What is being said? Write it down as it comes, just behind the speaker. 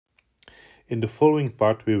In the following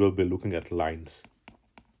part we will be looking at lines.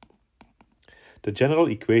 The general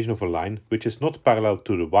equation of a line which is not parallel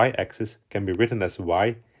to the y-axis can be written as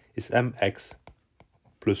y is mx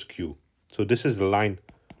plus q. So this is the line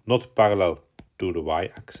not parallel to the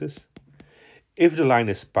y-axis. If the line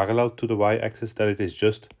is parallel to the y-axis, then it is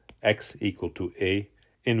just x equal to a,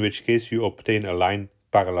 in which case you obtain a line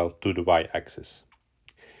parallel to the y-axis.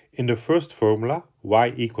 In the first formula,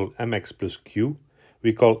 y equal mx plus q,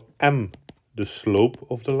 we call m the slope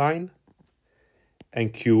of the line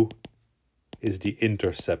and q is the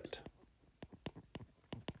intercept.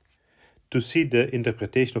 To see the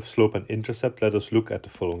interpretation of slope and intercept, let us look at the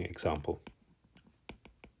following example.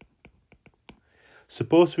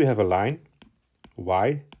 Suppose we have a line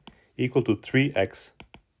y equal to 3x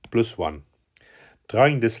plus 1.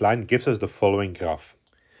 Drawing this line gives us the following graph.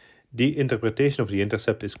 The interpretation of the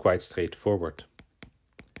intercept is quite straightforward.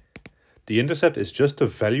 The intercept is just a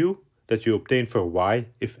value that you obtain for y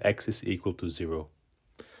if x is equal to 0.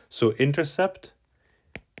 So intercept,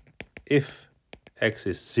 if x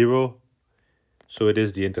is 0, so it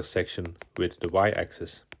is the intersection with the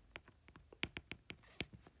y-axis.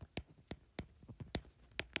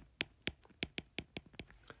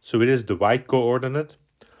 So it is the y-coordinate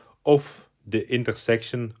of the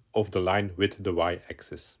intersection of the line with the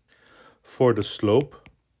y-axis. For the slope,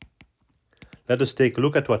 let us take a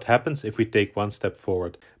look at what happens if we take one step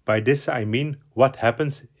forward. By this I mean what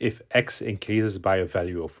happens if x increases by a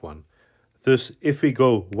value of 1. Thus, if we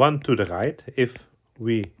go 1 to the right, if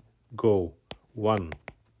we go 1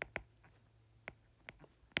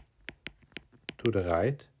 to the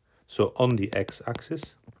right, so on the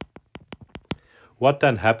x-axis, what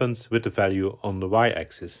then happens with the value on the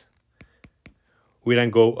y-axis? We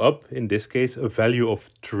then go up, in this case, a value of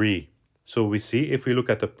 3. So we see, if we look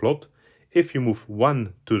at the plot, if you move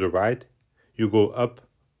 1 to the right, you go up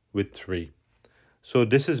with 3. So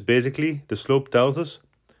this is basically, the slope tells us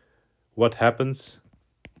what happens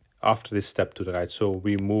after this step to the right. So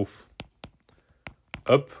we move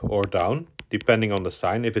up or down, depending on the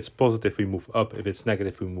sign. If it's positive, we move up. If it's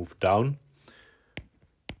negative, we move down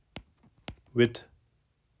with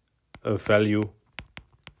a value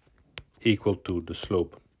equal to the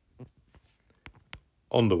slope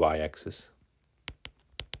on the y-axis.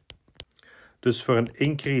 Thus for an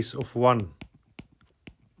increase of 1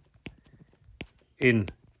 in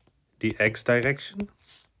the x direction,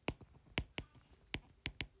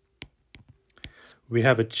 we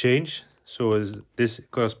have a change, so this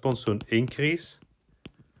corresponds to an increase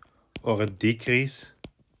or a decrease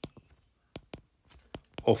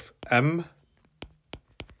of m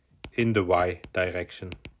in the y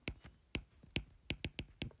direction.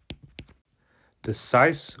 The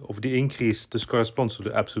size of the increase thus corresponds to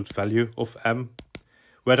the absolute value of m.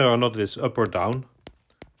 Whether or not it is up or down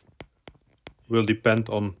will depend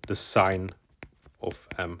on the sign of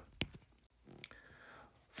m.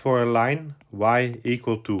 For a line y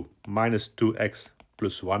equal to minus 2x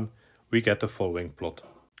plus 1, we get the following plot.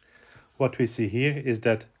 What we see here is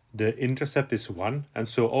that the intercept is 1, and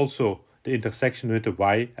so also the intersection with the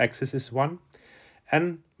y-axis is 1.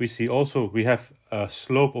 And we see also we have a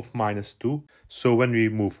slope of minus 2. So when we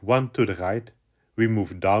move 1 to the right, we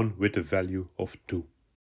move down with the value of 2.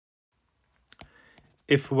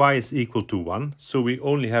 If y is equal to 1, so we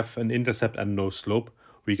only have an intercept and no slope,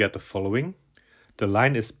 we get the following. The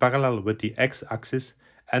line is parallel with the x-axis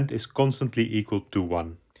and is constantly equal to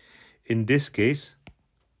 1. In this case,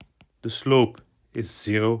 the slope is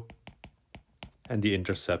 0 and the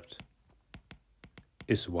intercept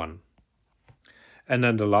is 1. And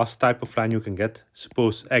then the last type of line you can get,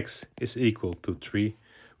 suppose x is equal to 3,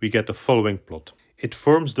 we get the following plot. It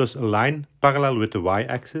forms thus a line parallel with the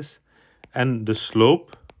y-axis, and the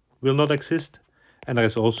slope will not exist, and there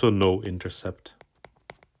is also no intercept.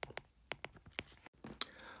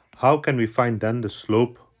 How can we find then the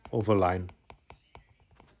slope of a line?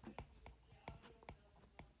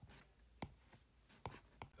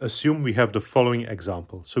 Assume we have the following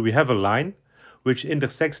example. So we have a line which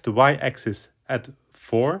intersects the y-axis at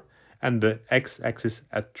 4 and the x-axis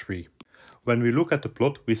at 3. When we look at the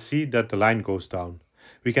plot, we see that the line goes down.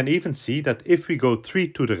 We can even see that if we go 3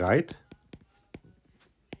 to the right,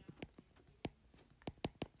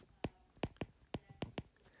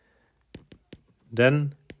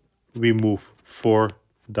 then we move 4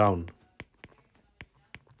 down.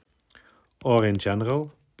 Or in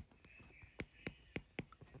general,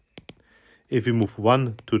 if we move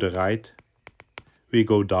 1 to the right, we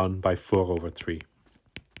go down by 4 over 3.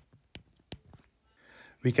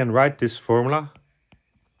 We can write this formula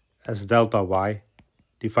as delta y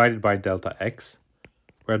divided by delta x,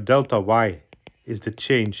 where delta y is the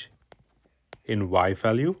change in y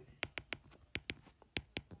value,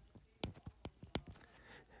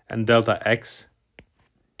 and delta x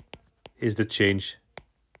is the change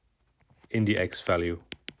in the x value.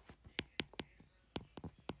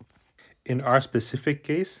 In our specific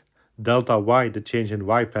case, delta y, the change in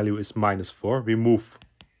y value, is -4. We move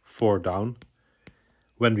 4 down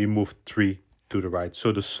when we move 3 to the right.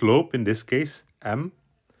 So the slope in this case, m,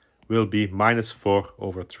 will be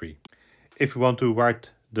 -4/3. If we want to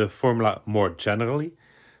write the formula more generally,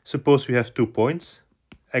 suppose we have 2 points,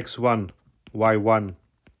 x1, y1,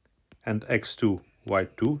 and x2,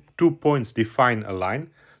 y2. 2 points define a line,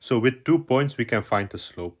 so with 2 points we can find the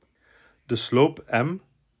slope. The slope m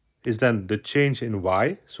is then the change in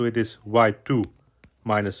y, so it is y2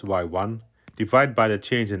 minus y1 divided by the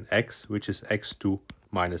change in x, which is x2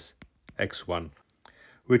 minus x1,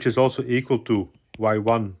 which is also equal to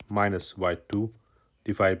y1 minus y2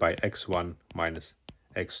 divided by x1 minus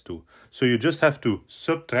x2. So you just have to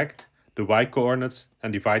subtract the y coordinates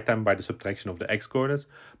and divide them by the subtraction of the x coordinates,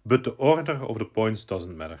 but the order of the points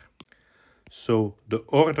doesn't matter. So the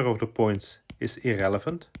order of the points is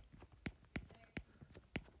irrelevant.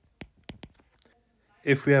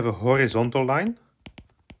 If we have a horizontal line,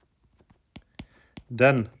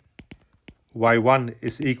 then y1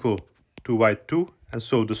 is equal to y2, and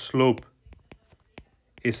so the slope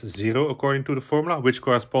is 0 according to the formula, which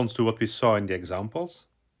corresponds to what we saw in the examples.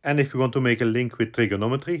 And if we want to make a link with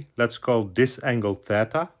trigonometry, let's call this angle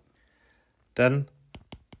theta. Then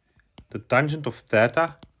the tangent of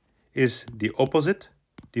theta is the opposite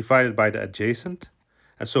divided by the adjacent.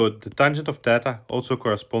 And so the tangent of theta also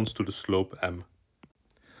corresponds to the slope m.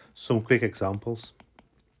 Some quick examples.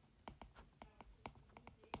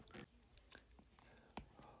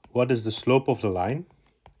 What is the slope of the line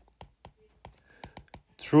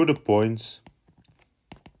through the points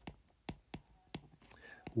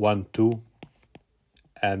 1, 2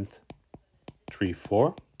 and 3,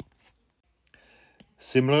 4?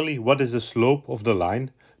 Similarly, what is the slope of the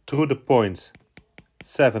line through the points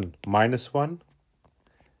 7, -1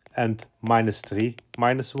 and -3,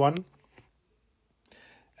 -1?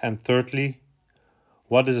 And thirdly,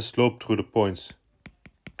 what is the slope through the points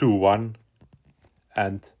 2, 1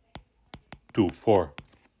 and 2, 4?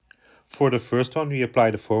 For the first one, we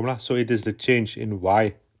apply the formula, so it is the change in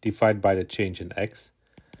y divided by the change in x.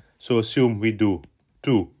 So assume we do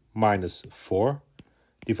 2 minus 4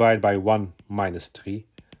 divided by 1 minus 3.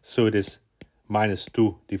 So it is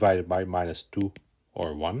 -2 divided by -2,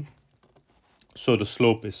 or 1. So the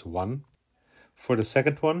slope is 1. For the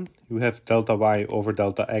second one, you have delta y over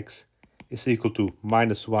delta x is equal to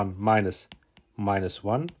 -1 minus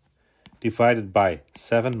 -1 divided by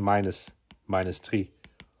 7 minus -3,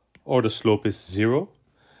 or the slope is 0.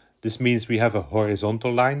 This means we have a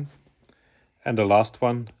horizontal line. And the last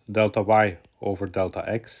one, delta y over delta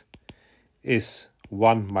x, is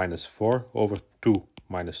 1 minus 4 over 2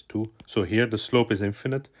 minus 2. So here the slope is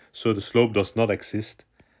infinite, so the slope does not exist,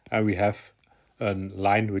 and we have a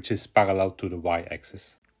line which is parallel to the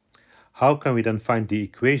y-axis. How can we then find the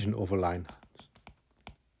equation of a line?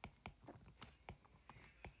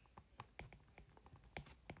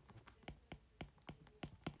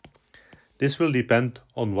 This will depend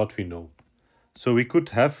on what we know. So we could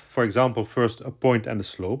have, for example, first a point and a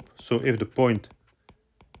slope. So if the point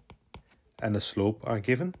and the slope are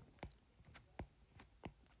given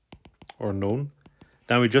or known,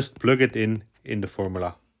 then we just plug it in the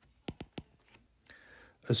formula.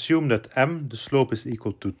 Assume that m, the slope, is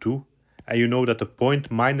equal to 2, and you know that the point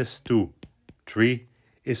 -2, 3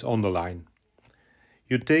 is on the line.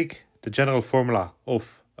 You take the general formula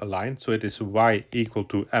of a line, so it is y equal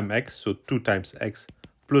to mx, so 2 times x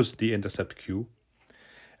plus the intercept q.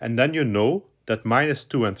 And then you know that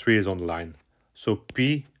 -2 and 3 is on the line. So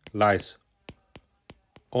p lies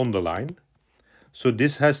on the line. So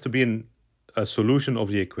this has to be a solution of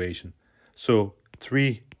the equation. So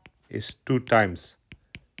 3 is 2 times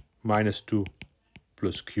 -2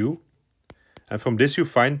 plus q. And from this you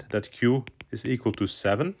find that q is equal to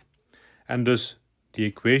 7. And thus the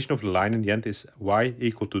equation of the line in the end is y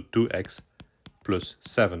equal to 2x plus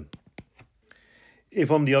 7. If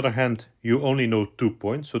on the other hand you only know 2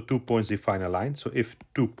 points, so 2 points define a line, so if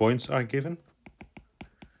 2 points are given,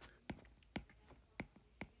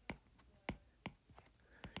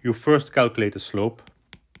 you first calculate the slope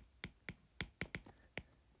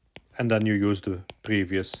and then you use the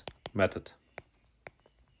previous method.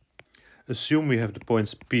 Assume we have the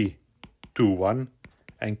points P 2, 1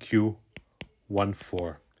 and Q 1,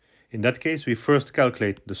 4. In that case we first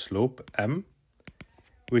calculate the slope m,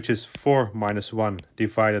 which is 4 minus 1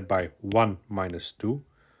 divided by 1 minus 2.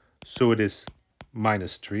 So it is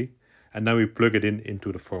 -3. And now we plug it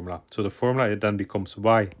into the formula. So the formula, it then becomes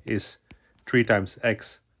y is 3 times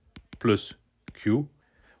x plus q.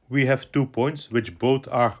 We have 2 points which both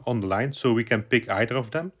are on the line, so we can pick either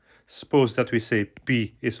of them. Suppose that we say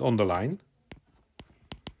p is on the line.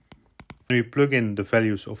 We plug in the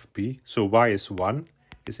values of p, so y is 1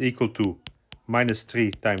 is equal to minus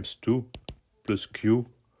 3 times 2 plus q,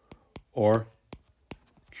 or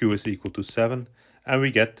q is equal to 7, and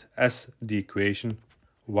we get as the equation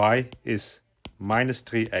y is minus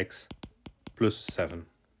 3x plus 7.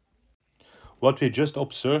 What we just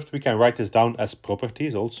observed, we can write this down as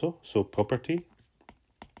properties also. So property.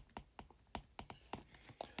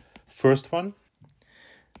 First one,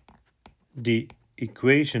 the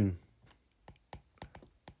equation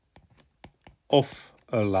of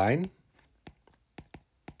a line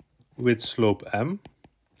with slope m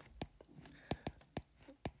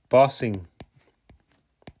passing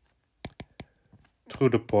through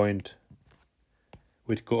the point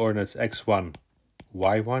with coordinates x1,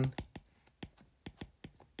 y1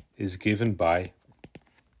 is given by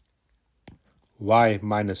y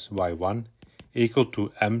minus y1 equal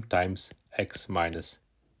to m times x minus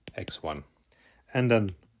x1. And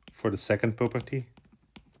then for the second property,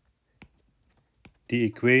 the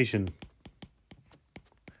equation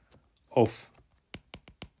of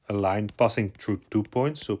a line passing through 2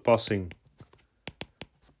 points, so passing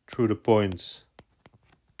through the points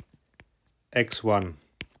x1,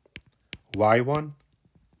 y1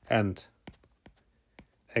 and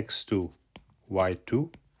x2, y2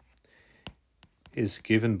 is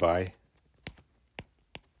given by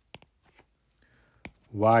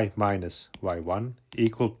y minus y1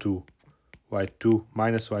 equal to y2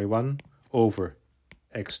 minus y1 over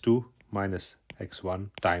x2 minus x1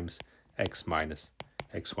 times x minus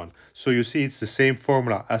x1. So you see it's the same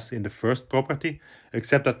formula as in the first property,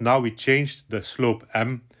 except that now we changed the slope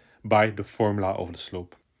m by the formula of the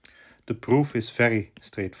slope. The proof is very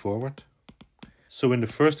straightforward. So in the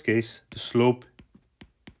first case, the slope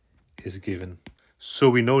is given. So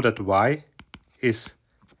we know that y is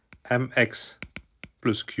mx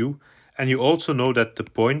plus q, and you also know that the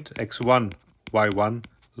point x1, y1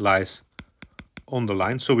 lies on the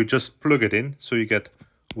line. So we just plug it in. So you get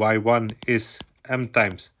y1 is m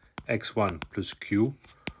times x1 plus q,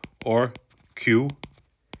 or q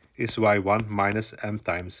is y1 minus m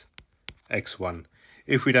times x1.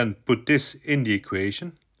 If we then put this in the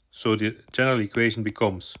equation, so the general equation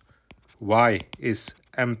becomes y is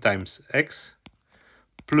m times x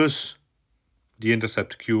plus the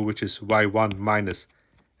intercept q, which is y1 minus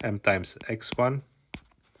m times x1.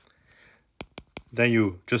 Then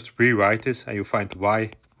you just rewrite this and you find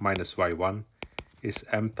y minus y1 is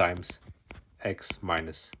m times x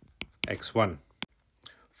minus x1.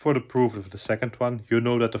 For the proof of the second one, you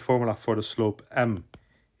know that the formula for the slope m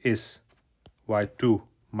is y2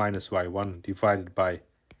 minus y1 divided by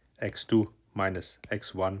x2 minus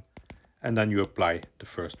x1, and then you apply the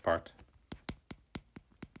first part,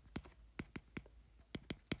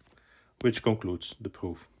 which concludes the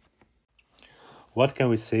proof. What can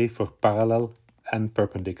we say for parallel and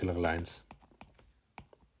perpendicular lines?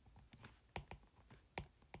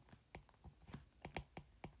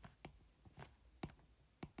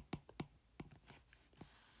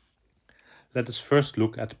 Let us first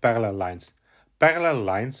look at parallel lines. Parallel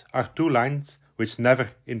lines are two lines which never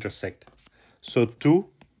intersect. So two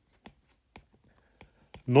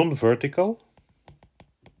non-vertical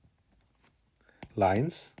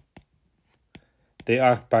lines, they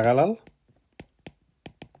are parallel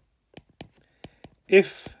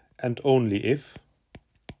if and only if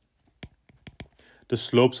the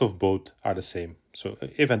slopes of both are the same. So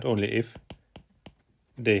if and only if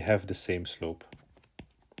they have the same slope.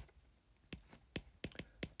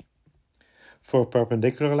 For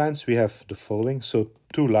perpendicular lines, we have the following. So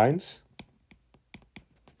two lines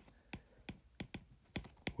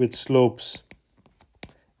with slopes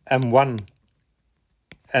m1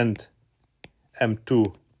 and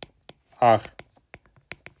m2 are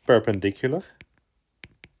perpendicular.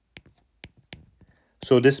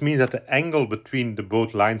 So this means that the angle between the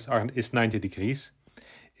both lines is 90 degrees.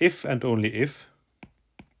 If and only if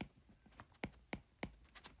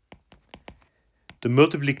the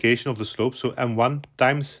multiplication of the slope, so m1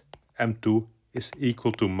 times m2, is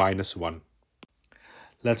equal to minus 1.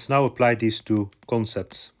 Let's now apply these two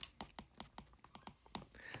concepts.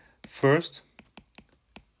 First,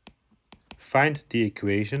 find the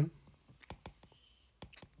equation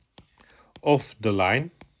of the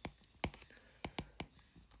line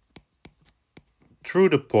through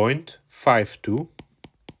the point 5, 2,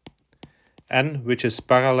 and which is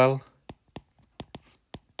parallel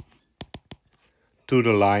to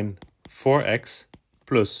the line 4x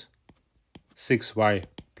plus 6y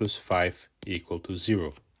plus 5 equal to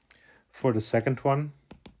 0. For the second one,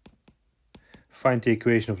 find the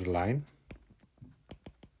equation of the line.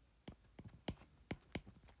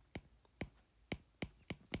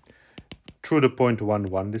 Through the point 1,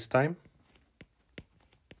 1 this time,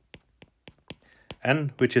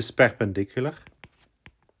 and which is perpendicular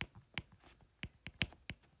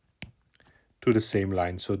to the same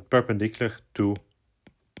line, so perpendicular to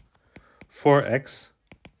 4x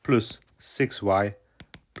plus 6y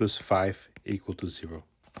plus 5 equal to 0.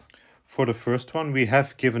 For the first one, we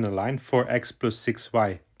have given a line 4x plus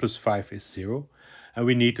 6y plus 5 is 0, and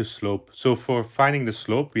we need the slope. So for finding the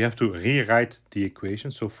slope, we have to rewrite the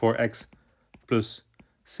equation. So 4x plus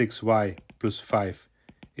 6y plus 5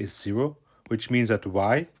 is 0, which means that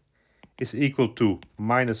y is equal to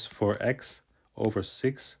minus 4x over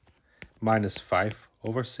 6 minus 5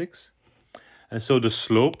 over 6. And so the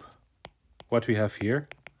slope, what we have here,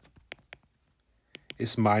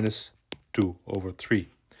 is minus 2 over 3.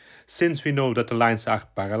 Since we know that the lines are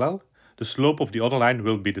parallel, the slope of the other line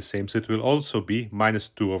will be the same, so it will also be minus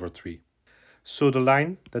 2 over 3. So the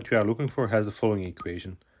line that we are looking for has the following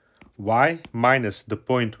equation. Y minus the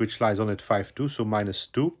point which lies on it 5, 2, so minus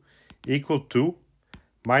 2, equal to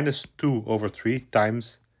minus 2 over 3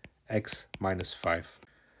 times x minus 5.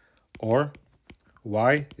 Or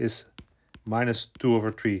y is minus 2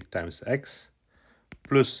 over 3 times x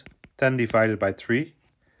plus 10 divided by 3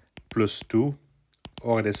 plus 2,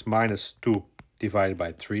 or it is minus 2 divided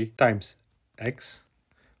by 3 times x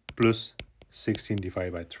plus 16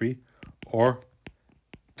 divided by 3, or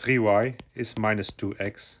 3y is minus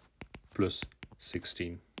 2x plus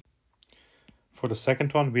 16. For the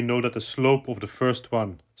second one, we know that the slope of the first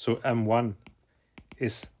one, so m1,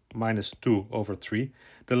 is minus 2 over 3.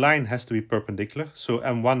 The line has to be perpendicular, so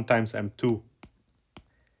m1 times m2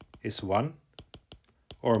 is 1,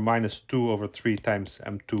 or minus 2 over 3 times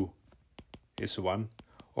m2 is 1,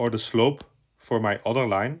 or the slope for my other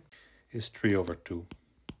line is 3 over 2.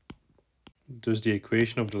 Thus the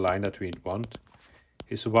equation of the line that we want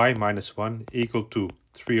is y minus 1 equal to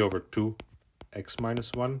 3 over 2 x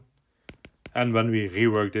minus 1. And when we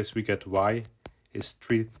rework this, we get y is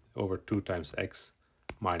 3 over 2 times x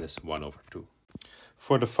minus 1 over 2.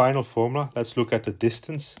 For the final formula, let's look at the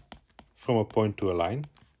distance from a point to a line.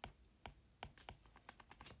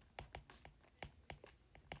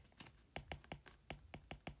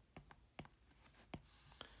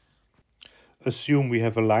 Assume we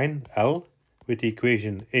have a line L with the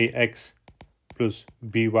equation ax plus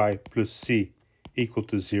by plus c equal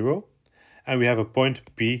to 0, and we have a point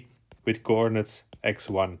P with coordinates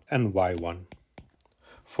x1 and y1.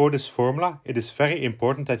 For this formula, it is very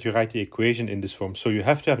important that you write the equation in this form. So you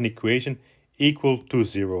have to have an equation equal to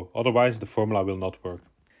 0, otherwise the formula will not work.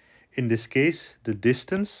 In this case, the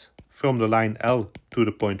distance from the line L to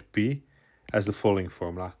the point P has the following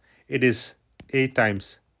formula. It is a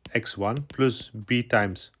times x1 plus b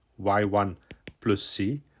times y1 plus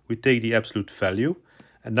c. We take the absolute value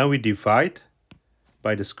and now we divide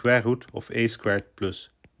by the square root of a squared plus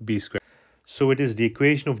b squared. So it is the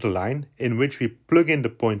equation of the line in which we plug in the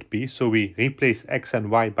point P, so we replace x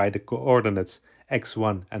and y by the coordinates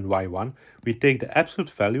x1 and y1. We take the absolute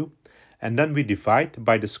value and then we divide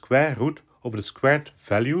by the square root of the squared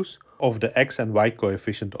values of the x and y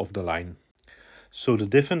coefficient of the line. So the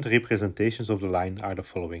different representations of the line are the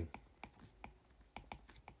following.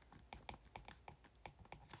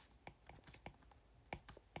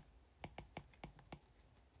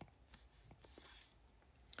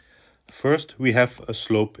 First, we have a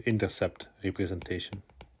slope-intercept representation.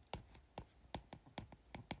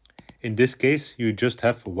 In this case, you just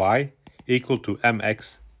have y equal to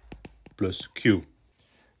mx plus q.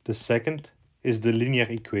 The second is the linear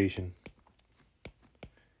equation.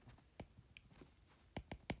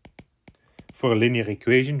 For a linear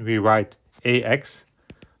equation, we write ax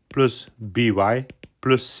plus by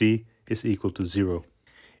plus c is equal to 0.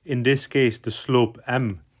 In this case, the slope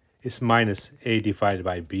m is minus a divided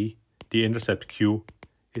by b. The intercept q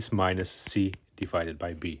is minus c divided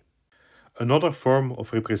by b. Another form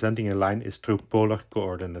of representing a line is through polar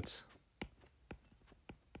coordinates.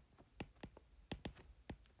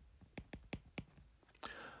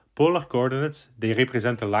 Polar coordinates, they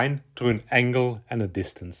represent a line through an angle and a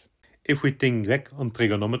distance. If we think back on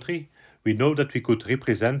trigonometry, we know that we could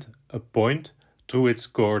represent a point through its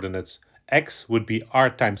coordinates. X would be r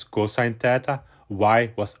times cosine theta,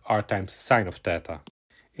 y was r times sine of theta.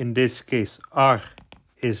 In this case, r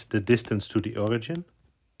is the distance to the origin.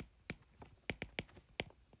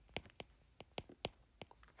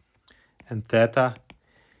 And theta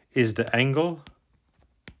is the angle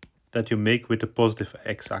that you make with the positive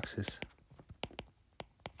x-axis.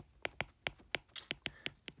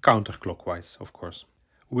 Counterclockwise, of course.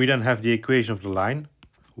 We then have the equation of the line,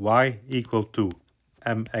 y equal to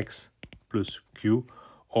mx plus q,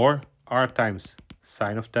 or r times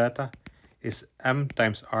sine of theta is m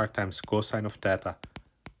times r times cosine of theta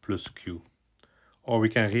plus q. Or we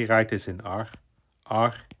can rewrite this in r.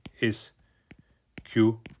 R is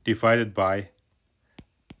q divided by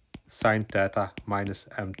sine theta minus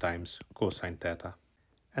m times cosine theta.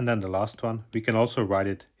 And then the last one, we can also write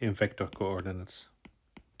it in vector coordinates.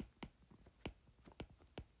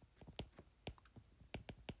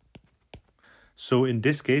 So in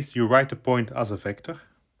this case, you write the point as a vector.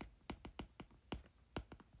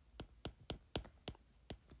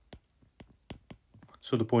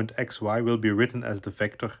 So the point xy will be written as the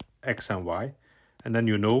vector x and y. And then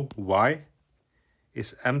you know y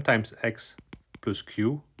is m times x plus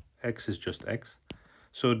q. X is just x.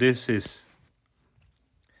 So this is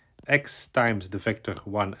x times the vector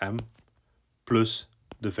 1m plus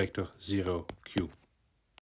the vector 0q.